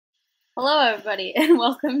Hello, everybody, and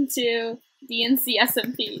welcome to D&C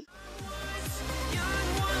SMP.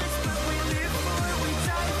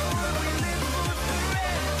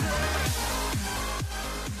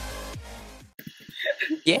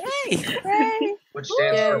 Yay! Yay! Which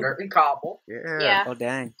stands for Dirt&Cobble. Yeah. Oh,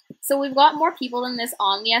 dang. So we've got more people than this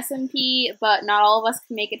on the SMP, but not all of us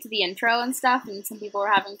can make it to the intro and stuff, and some people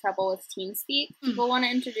are having trouble with TeamSpeak. People want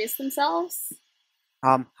to introduce themselves?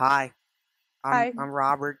 Hi. Hi. I'm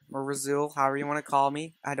Robert, or Razul, however you want to call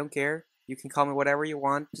me. I don't care. You can call me whatever you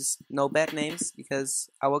want. Just no bad names,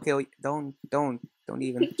 because I will kill you. Don't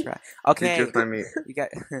even try. Okay. You're just my meat. You got...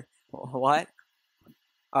 What?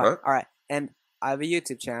 What? Alright, and I have a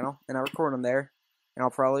YouTube channel, and I record them there, and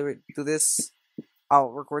I'll probably do this... I'll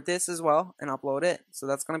record this as well, and upload it, so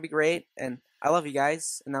that's gonna be great, and I love you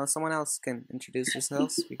guys, and now someone else can introduce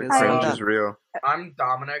yourselves, because The I'm cringe done. is real. I'm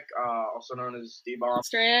Dominic, also known as D-Bomb.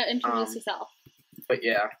 Straya, introduce yourself. But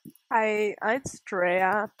yeah, Hi, I'm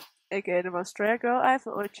Straya. Again, I'm a Straya girl. I have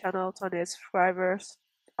my own channel, 28 subscribers.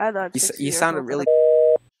 I love You sounded really...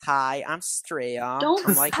 Hi, I'm Straya. Don't.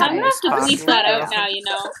 I'm like I'm the gonna have most to bleep popular that girl. out now, you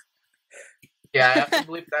know. yeah, I have to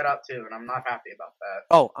bleep that out too, and I'm not happy about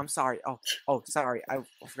that. Oh, I'm sorry. Oh, sorry. I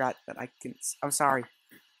forgot that I can... I'm sorry.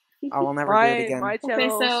 I will never do it again. My Okay,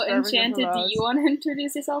 channel so is Enchanted, do you want to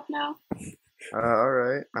introduce yourself now?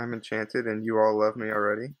 Alright, I'm Enchanted, and you all love me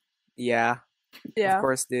already. Yeah, Yeah. of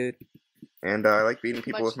course, dude. And I like beating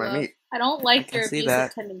people Much with my love. meat. I don't like can your see abusive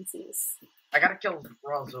that. tendencies. I gotta kill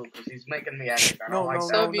Razul because he's making me angry. I don't like that.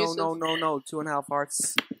 so abusive. No. 2.5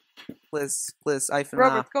 hearts. Please, Ifana.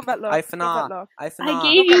 Robert, combat lock. Ifana. I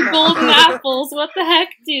gave you golden apples. What the heck,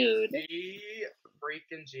 dude?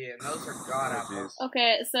 G and those are god apples.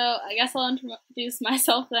 Okay, so I guess I'll introduce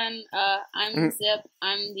myself then. I'm Zip.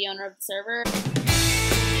 I'm the owner of the server.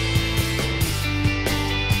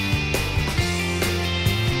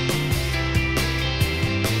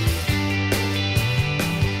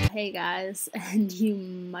 Hey guys, and you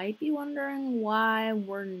might be wondering why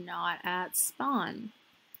we're not at spawn.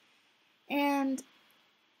 And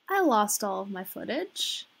I lost all of my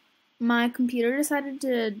footage. My computer decided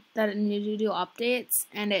that it needed to do updates,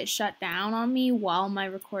 and it shut down on me while my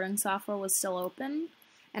recording software was still open,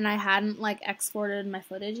 and I hadn't exported my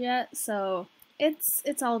footage yet, so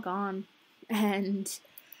it's all gone. And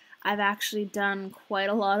I've actually done quite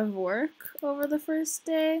a lot of work over the first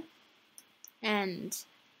day, and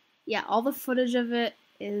yeah, all the footage of it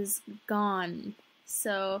is gone,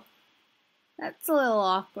 so that's a little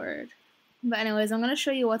awkward. But anyways, I'm going to show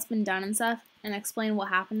you what's been done and stuff, and explain what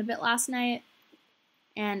happened a bit last night,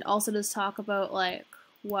 and also just talk about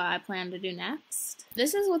what I plan to do next.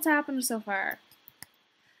 This is what's happened so far.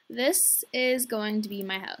 This is going to be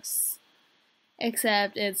my house,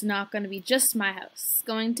 except it's not going to be just my house. It's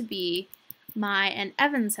going to be my and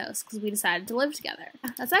Evan's house, because we decided to live together.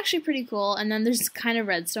 That's actually pretty cool. And then there's kind of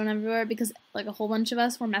redstone everywhere because a whole bunch of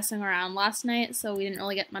us were messing around last night, so we didn't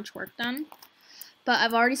really get much work done. But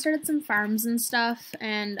I've already started some farms and stuff,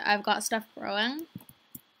 and I've got stuff growing.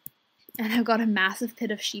 And I've got a massive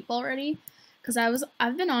pit of sheep already, because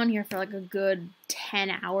I've been on here for a good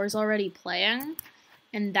 10 hours already playing,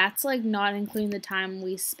 and that's not including the time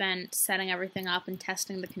we spent setting everything up and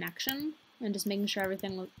testing the connection and just making sure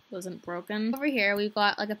everything wasn't broken. Over here we've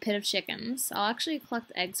got a pit of chickens. I'll actually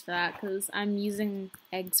collect eggs for that because I'm using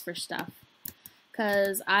eggs for stuff,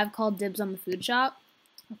 because I've called dibs on the food shop.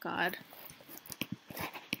 Oh god.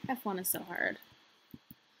 F1 is so hard.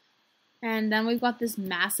 And then we've got this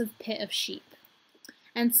massive pit of sheep.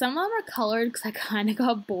 And some of them are colored because I kind of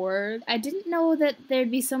got bored. I didn't know that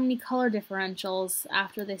there'd be so many color differentials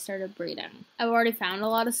after they started breeding. I've already found a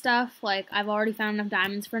lot of stuff. I've already found enough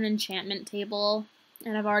diamonds for an enchantment table.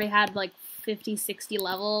 And I've already had 50, 60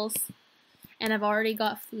 levels. And I've already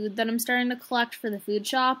got food that I'm starting to collect for the food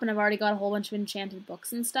shop. And I've already got a whole bunch of enchanted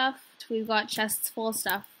books and stuff. We've got chests full of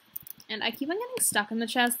stuff. And I keep on getting stuck in the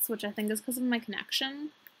chests, which I think is because of my connection.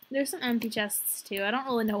 There's some empty chests too. I don't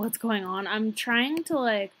really know what's going on. I'm trying to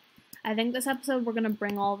I think this episode we're going to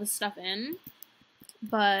bring all this stuff in.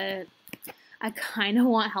 But I kind of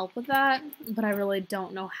want help with that. But I really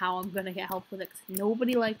don't know how I'm going to get help with it, because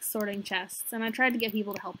nobody likes sorting chests. And I tried to get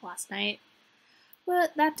people to help last night,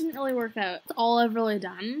 but that didn't really work out. That's all I've really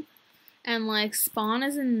done. And spawn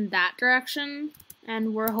is in that direction.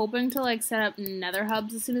 And we're hoping to set up nether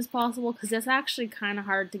hubs as soon as possible, because it's actually kind of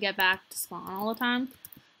hard to get back to spawn all the time,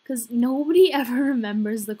 because nobody ever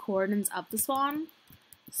remembers the coordinates of the spawn.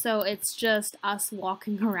 So it's just us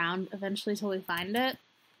walking around eventually till we find it.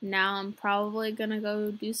 Now I'm probably gonna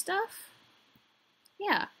go do stuff.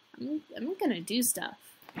 Yeah, I'm gonna do stuff.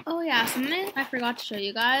 Oh yeah, something I forgot to show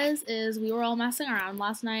you guys is we were all messing around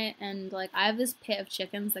last night, and like I have this pit of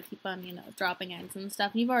chickens that keep on, dropping eggs and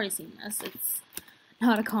stuff. And you've already seen this. It's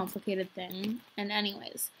not a complicated thing. And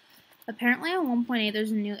anyways, apparently on 1.8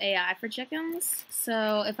 there's a new AI for chickens.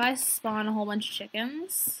 So if I spawn a whole bunch of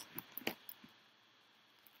chickens,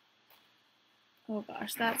 oh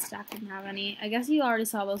gosh, that stack didn't have any. I guess you already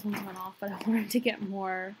saw those ones went off, but I wanted to get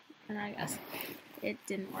more, and I guess it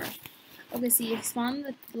didn't work. Okay, so you spawn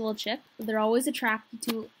the little chick, but they're always attracted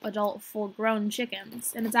to adult full-grown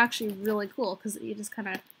chickens, and it's actually really cool because you just kind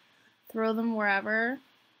of throw them wherever,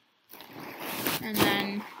 and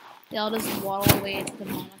then they all just waddle away to the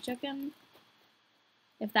mama chicken,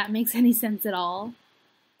 if that makes any sense at all.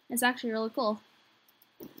 It's actually really cool.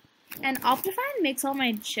 And Optifine makes all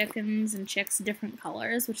my chickens and chicks different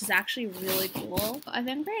colors, which is actually really cool. I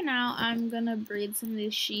think right now I'm gonna breed some of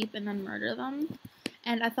these sheep and then murder them.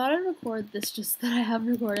 And I thought I'd record this just so that I have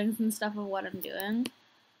recordings and stuff of what I'm doing.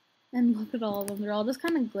 And look at all of them. They're all just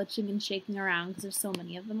kind of glitching and shaking around because there's so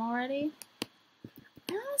many of them already.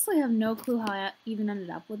 I honestly have no clue how I even ended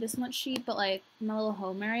up with this much sheep, but like in my little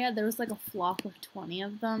home area, there was like a flock of 20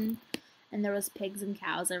 of them. And there was pigs and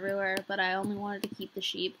cows everywhere, but I only wanted to keep the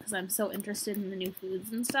sheep because I'm so interested in the new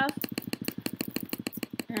foods and stuff.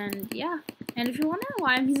 And yeah. And if you're wondering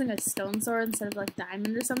why I'm using a stone sword instead of like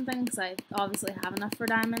diamond or something, because I obviously have enough for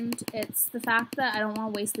diamond, it's the fact that I don't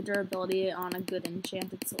want to waste the durability on a good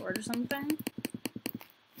enchanted sword or something.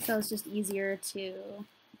 So it's just easier to,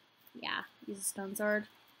 yeah, use a stone sword,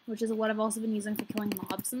 which is what I've also been using for killing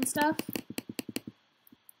mobs and stuff.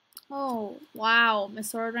 Oh, wow, my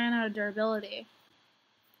sword ran out of durability.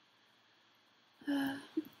 I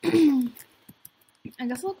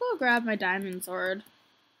guess I'll go grab my diamond sword.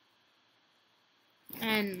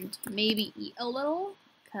 And maybe eat a little,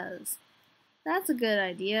 because that's a good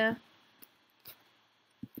idea.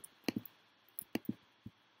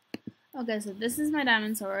 Okay, so this is my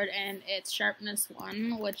diamond sword, and it's sharpness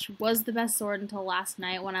 1, which was the best sword until last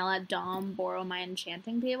night when I let Dom borrow my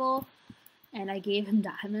enchanting table, and I gave him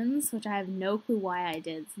diamonds, which I have no clue why I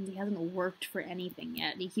did, since he hasn't worked for anything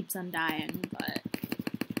yet. He keeps on dying, but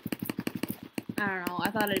I don't know, I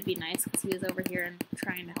thought it'd be nice because he was over here and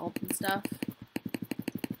trying to help and stuff.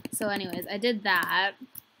 So anyways, I did that,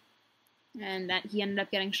 and that he ended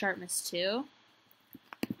up getting sharpness 2.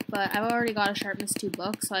 But I've already got a sharpness 2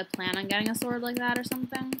 book, so I plan on getting a sword like that or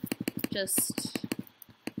something.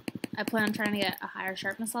 I plan on trying to get a higher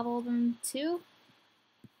sharpness level than 2.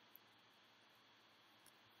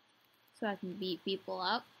 So I can beat people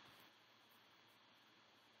up.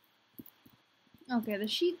 Okay, the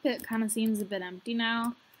sheep pit kind of seems a bit empty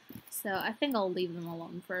now, so I think I'll leave them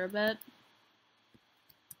alone for a bit.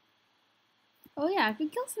 Oh yeah, I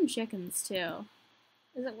could kill some chickens too.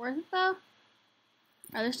 Is it worth it though?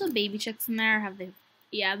 Are there still baby chicks in there? Have they?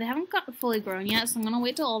 Yeah, they haven't got fully grown yet, so I'm gonna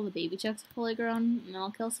wait till all the baby chicks are fully grown, and then I'll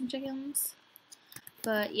kill some chickens.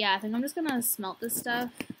 But yeah, I think I'm just gonna smelt this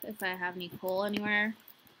stuff if I have any coal anywhere.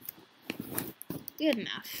 Good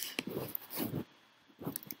enough.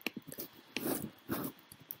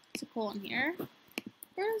 Is there coal in here?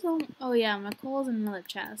 Where's all? Oh yeah, my coal's in another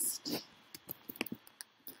chest.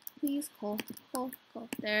 Please, coal, coal, coal.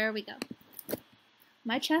 There we go.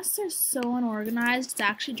 My chests are so unorganized, it's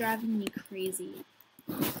actually driving me crazy.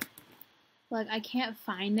 Like, I can't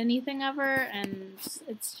find anything ever, and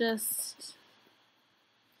it's just...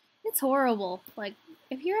 It's horrible. Like,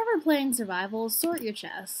 if you're ever playing survival, sort your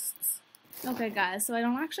chests. Okay, guys, so I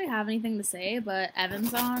don't actually have anything to say, but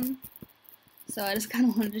Evan's on. So I just kind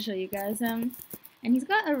of wanted to show you guys him. And he's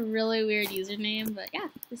got a really weird username, but yeah,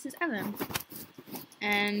 this is Evan.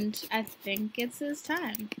 And I think it's his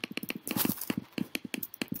time.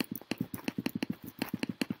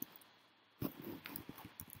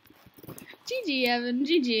 GG, Evan,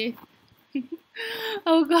 GG.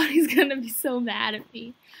 Oh god, he's gonna be so mad at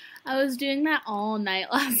me. I was doing that all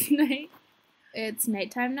night last night. It's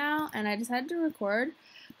nighttime now, and I decided to record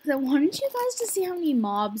because I wanted you guys to see how many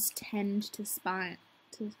mobs tend to spawn.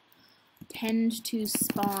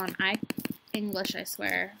 English, I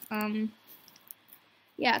swear.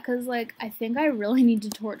 Yeah, because, like, I think I really need to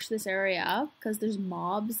torch this area up, because there's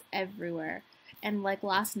mobs everywhere. And, like,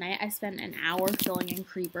 last night I spent an hour filling in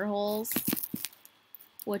creeper holes,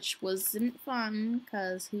 which wasn't fun,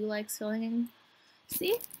 because who likes filling in...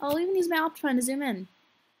 See? I'll even use my Optifine to zoom in.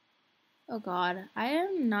 Oh god, I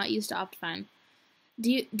am not used to Optifine.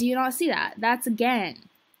 Do you not see that? That's a gang.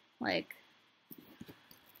 Like...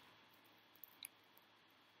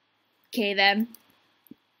 Okay, then.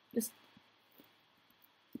 Just...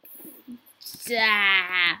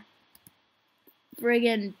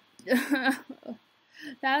 Friggin'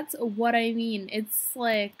 That's what I mean. It's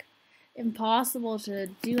like impossible to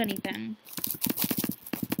do anything.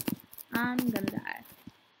 I'm gonna die.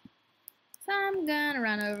 So I'm gonna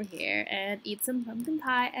run over here and eat some pumpkin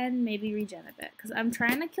pie and maybe regen a bit. Because I'm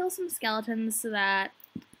trying to kill some skeletons so that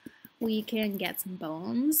we can get some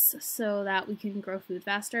bones so that we can grow food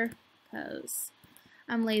faster. Because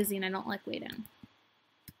I'm lazy and I don't like waiting.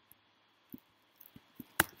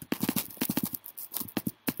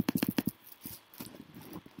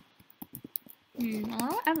 I wonder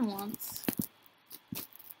what Evan wants.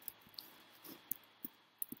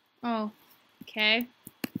 Oh, okay.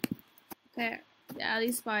 Okay, yeah,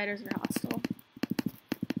 these spiders are hostile.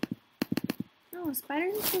 No,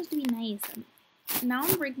 spiders are supposed to be nice. Now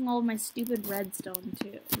I'm breaking all of my stupid redstone,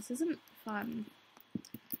 too. This isn't fun.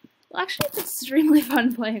 Well, actually, it's extremely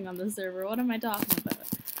fun playing on the server. What am I talking about?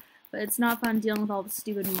 But it's not fun dealing with all the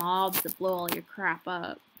stupid mobs that blow all your crap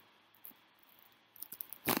up.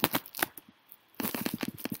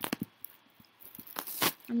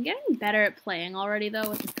 I'm getting better at playing already,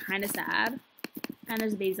 though, which is kind of sad. And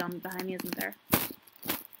there's a baby zombie behind me, isn't there?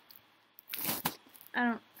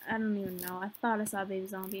 I don't even know. I thought I saw a baby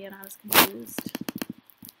zombie and I was confused.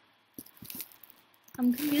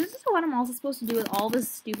 I'm confused as to what I'm also supposed to do with all this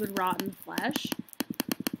stupid rotten flesh.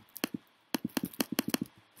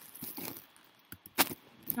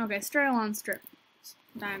 Okay, Straya on strip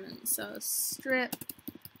diamonds. So strip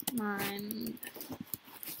mine.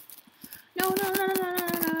 No, no, no, no, no,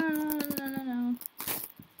 no, no, no, no, no.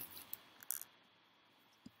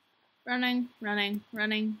 Running, running,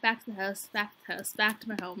 running. Back to the house, back to the house, back to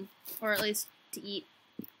my home. Or at least to eat.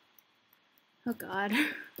 Oh god.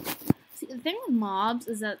 See, the thing with mobs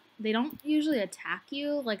is that they don't usually attack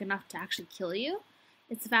you, like, enough to actually kill you.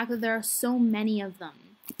 It's the fact that there are so many of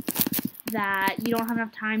them that you don't have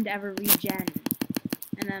enough time to ever regen.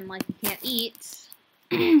 And then, like, you can't eat.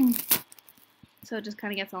 So it just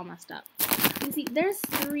kind of gets all messed up. You see, there's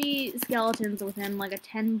 3 skeletons within, like, a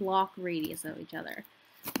 10-block radius of each other.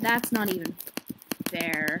 That's not even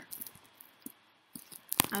fair.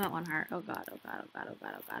 I'm at 1 heart. Oh god, oh god, oh god, oh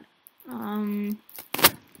god, oh god.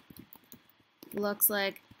 Looks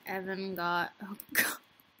like Evan got... Oh god.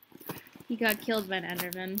 He got killed by an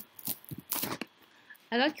Enderman.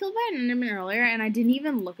 I got killed by an Enderman earlier, and I didn't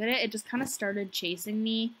even look at it. It just kind of started chasing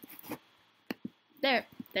me. There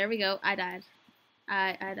we go. I died.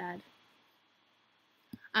 I died.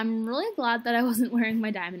 I'm really glad that I wasn't wearing my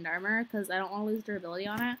diamond armor, because I don't want to lose durability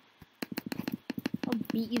on it. I'll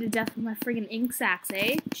beat you to death with my friggin' ink sacks,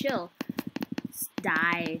 eh? Chill. Just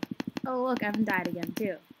die. Oh, look, Evan died again,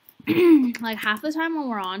 too. Like, half the time when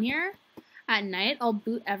we're on here, at night, I'll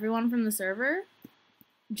boot everyone from the server,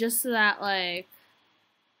 just so that, like,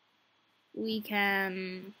 we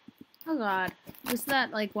can... Oh, God. Just so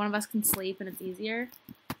that, like, one of us can sleep and it's easier.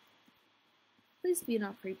 Please be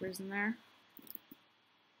no creepers in there.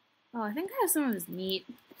 Oh, I think I have some of his meat.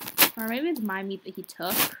 Or maybe it's my meat that he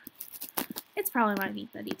took. It's probably my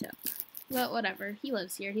meat that he took. But whatever. He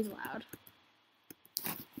lives here. He's allowed.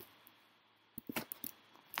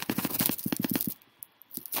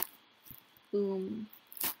 Boom.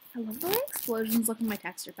 I love the way explosions look in my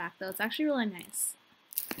texture pack, though. It's actually really nice.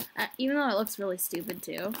 Even though it looks really stupid,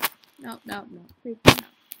 too. No, no, no. Creeper,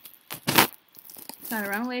 no. Gotta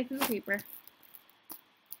run away from the creeper.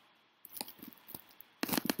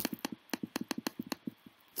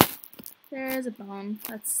 There's a bone.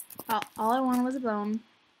 That's all I wanted was a bone.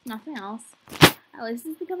 Nothing else. At least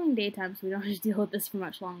it's becoming daytime, so we don't have to deal with this for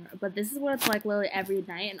much longer. But this is what it's like literally every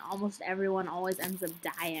night, and almost everyone always ends up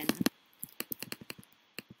dying.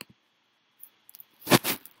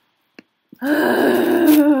 I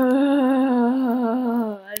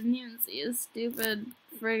didn't even see a stupid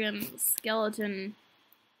friggin' skeleton.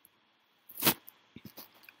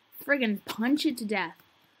 Friggin' punch it to death.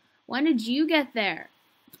 When did you get there?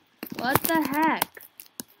 What the heck?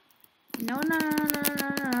 No, no, no, no,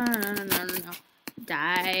 no, no, no, no, no, no.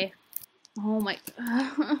 Die. Oh my...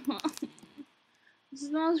 This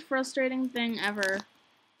is the most frustrating thing ever.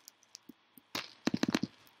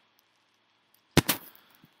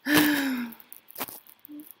 I'm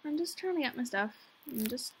just trying to get my stuff. I'm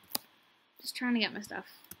just trying to get my stuff.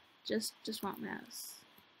 Just want my house.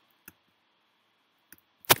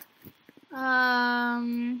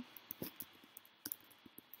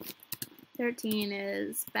 13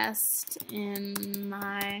 is best in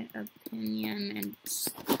my opinion, and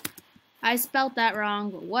I spelt that wrong,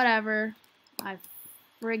 but whatever. I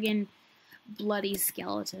friggin' bloody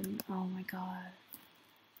skeleton. Oh my god.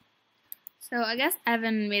 So I guess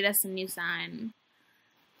Evan made us a new sign.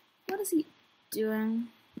 What is he doing?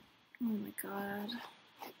 Oh my god.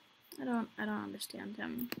 I don't understand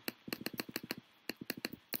him.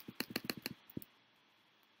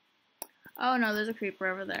 Oh no, there's a creeper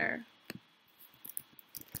over there.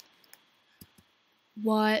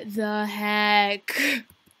 What the heck?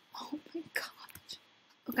 Oh my god.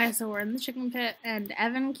 Okay, so we're in the chicken pit, and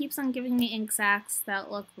Evan keeps on giving me ink sacs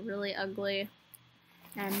that look really ugly.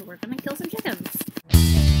 And we're gonna kill some chickens.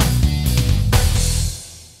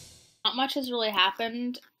 Not much has really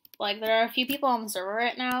happened. Like, there are a few people on the server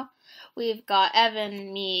right now. We've got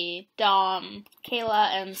Evan, me, Dom, Kayla,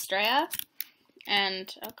 and Straya.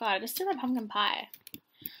 And, oh god, I just threw my pumpkin pie.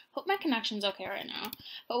 Hope my connection's okay right now.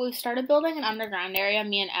 But we've started building an underground area,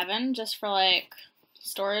 me and Evan, just for, like,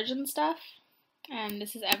 storage and stuff. And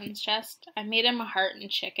this is Evan's chest. I made him a heart and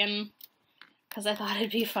chicken because I thought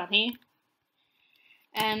it'd be funny.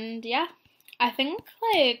 And, yeah. I think,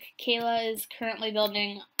 like, Kayla is currently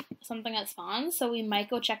building something at spawn, so we might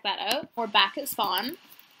go check that out. We're back at spawn.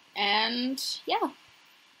 And, yeah.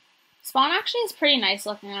 Spawn actually is pretty nice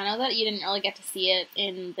looking. I know that you didn't really get to see it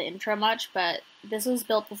in the intro much, but this was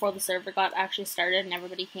built before the server got actually started and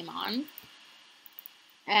everybody came on.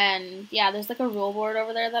 And yeah, there's like a rule board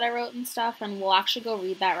over there that I wrote and stuff, and we'll actually go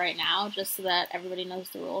read that right now just so that everybody knows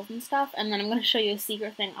the rules and stuff. And then I'm going to show you a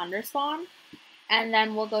secret thing under spawn, and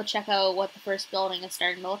then we'll go check out what the first building is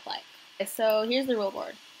starting to look like. Okay, so here's the rule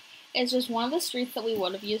board. It's just one of the streets that we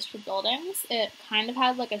would have used for buildings. It kind of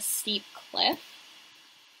had like a steep cliff.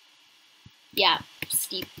 Yeah,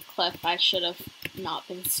 steep cliff. I should have not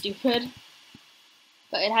been stupid.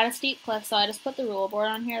 But it had a steep cliff, so I just put the rule board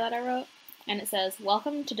on here that I wrote. And it says,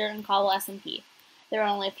 "Welcome to Dirt&Cobble SMP. There are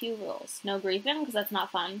only a few rules. No griefing, because that's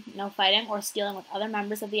not fun. No fighting or stealing with other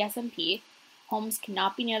members of the SMP. Homes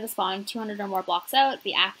cannot be near the spawn 200 or more blocks out.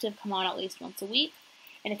 Be active, come on at least once a week.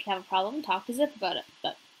 And if you have a problem, talk to Zip about it."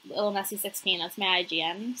 But Little Messy 16, that's my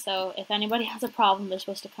IGN. So if anybody has a problem, they're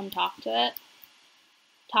supposed to come talk to it.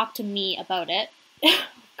 Talk to me about it. Oh,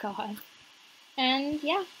 God. And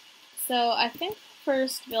yeah, so I think the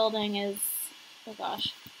first building is, oh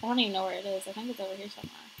gosh, I don't even know where it is. I think it's over here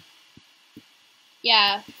somewhere.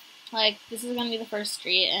 Yeah, like, this is going to be the first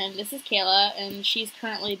street, and this is Kayla, and she's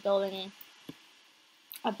currently building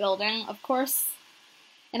a building, of course.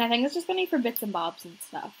 And I think it's just going to be for bits and bobs and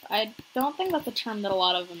stuff. I don't think that's a term that a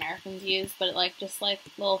lot of Americans use, but like just like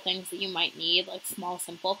little things that you might need, like small,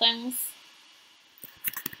 simple things.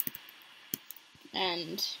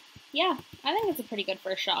 And yeah, I think it's a pretty good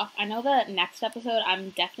first shop. I know that next episode I'm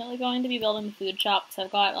definitely going to be building the food shop because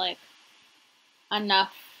I've got like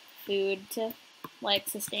enough food to like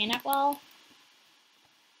sustain it well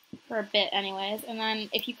for a bit anyways. And then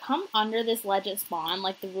if you come under this ledge at spawn,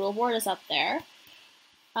 like the rule board is up there,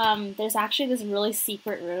 there's actually this really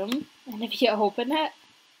secret room, and if you open it,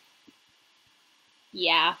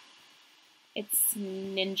 yeah, it's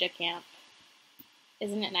ninja camp.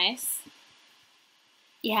 Isn't it nice?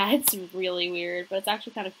 Yeah, it's really weird, but it's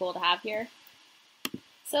actually kind of cool to have here.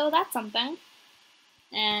 So that's something.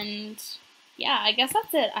 And yeah, I guess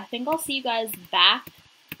that's it. I think I'll see you guys back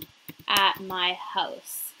at my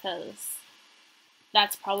house, because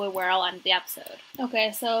that's probably where I'll end the episode.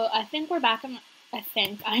 Okay, so I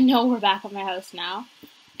know we're back at my house now.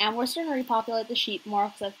 And we're starting to repopulate the sheep more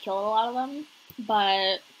because I've killed a lot of them.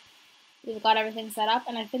 But we've got everything set up,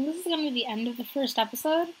 and I think this is going to be the end of the first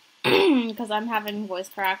episode. Because I'm having voice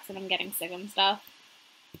cracks and I'm getting sick and stuff.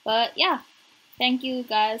 But yeah, thank you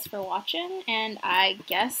guys for watching, and I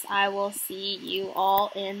guess I will see you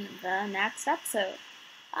all in the next episode.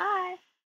 Bye!